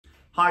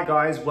Hi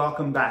guys,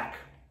 welcome back.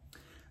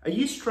 Are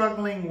you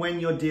struggling when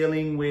you're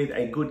dealing with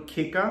a good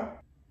kicker?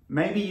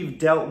 Maybe you've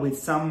dealt with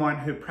someone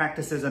who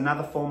practices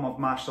another form of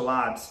martial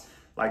arts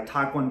like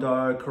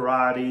Taekwondo,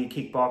 Karate,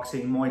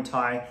 Kickboxing, Muay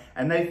Thai,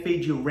 and they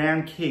feed you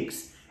round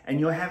kicks and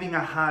you're having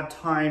a hard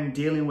time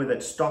dealing with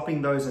it,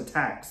 stopping those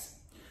attacks.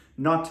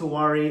 Not to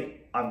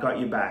worry, I've got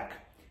you back.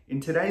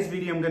 In today's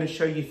video, I'm going to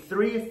show you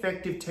 3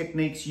 effective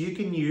techniques you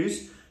can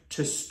use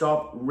to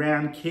stop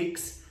round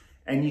kicks,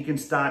 and you can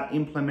start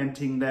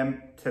implementing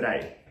them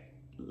today.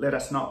 Let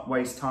us not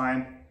waste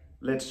time.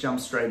 Let's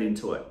jump straight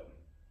into it.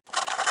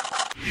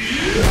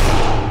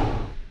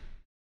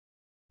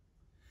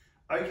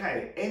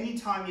 Okay,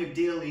 anytime you're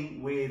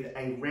dealing with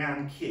a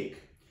round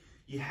kick,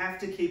 you have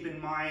to keep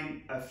in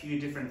mind a few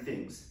different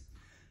things.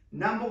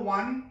 Number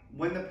one,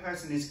 when the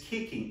person is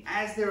kicking,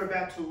 as they're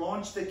about to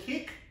launch the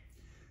kick,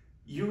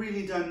 you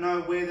really don't know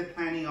where they're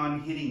planning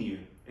on hitting you.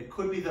 It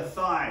could be the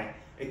thigh,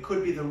 it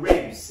could be the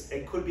ribs,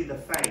 it could be the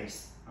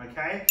face,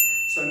 okay?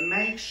 So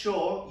make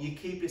sure you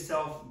keep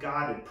yourself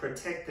guarded,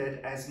 protected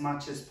as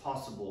much as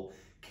possible.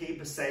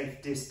 Keep a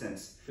safe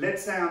distance.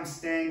 Let's say I'm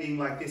standing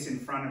like this in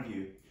front of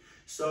you.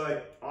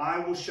 So I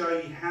will show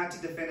you how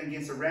to defend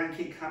against a round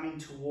kick coming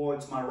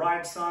towards my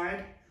right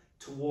side,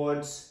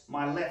 towards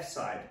my left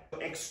side.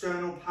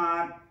 External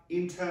part,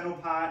 internal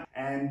part,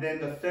 and then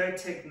the third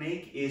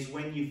technique is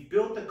when you've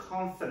built the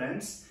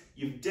confidence,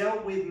 you've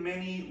dealt with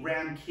many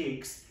round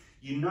kicks,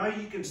 you know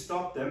you can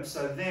stop them,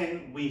 so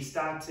then we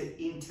start to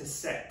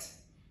intercept.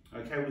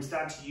 Okay, we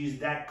start to use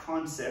that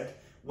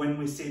concept when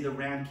we see the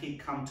round kick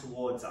come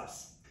towards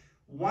us.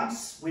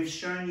 Once we've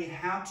shown you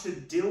how to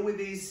deal with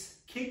these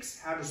kicks,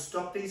 how to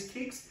stop these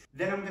kicks,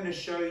 then I'm going to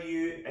show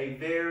you a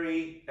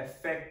very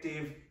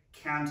effective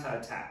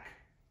counterattack.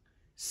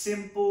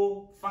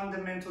 Simple,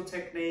 fundamental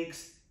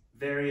techniques,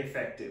 very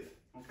effective.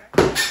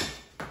 Okay.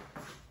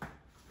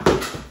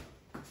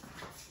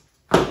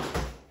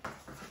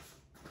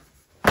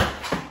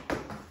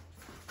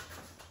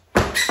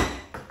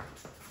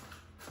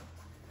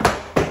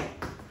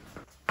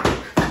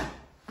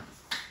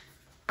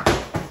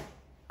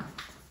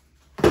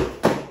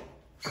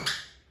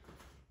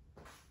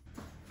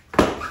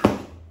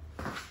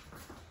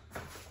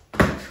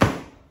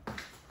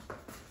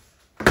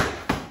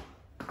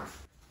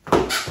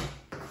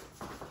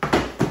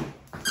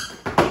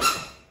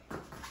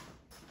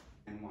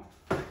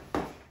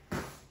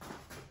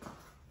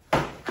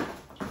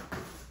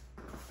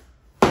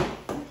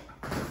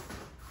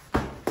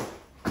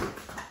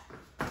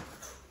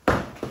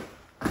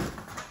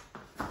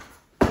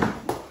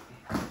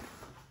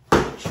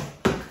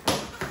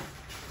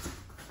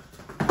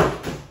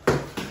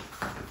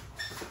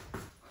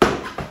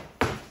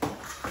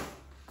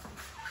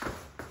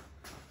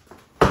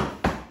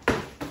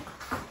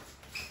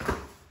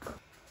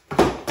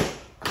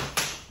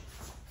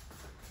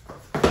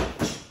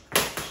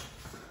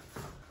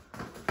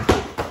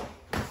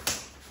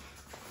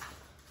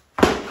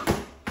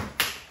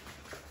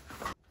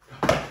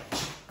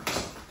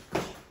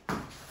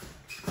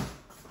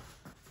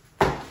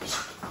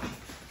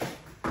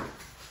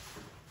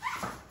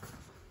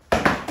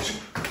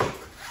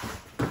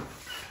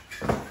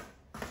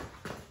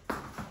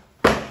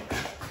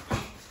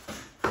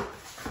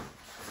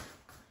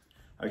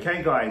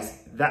 Okay guys,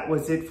 that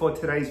was it for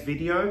today's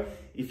video.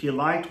 If you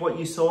liked what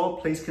you saw,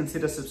 please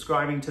consider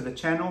subscribing to the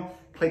channel,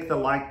 click the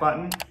like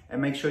button,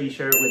 and make sure you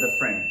share it with a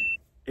friend.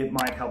 It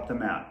might help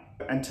them out.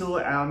 Until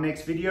our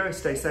next video,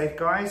 stay safe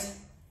guys.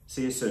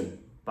 See you soon.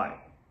 Bye.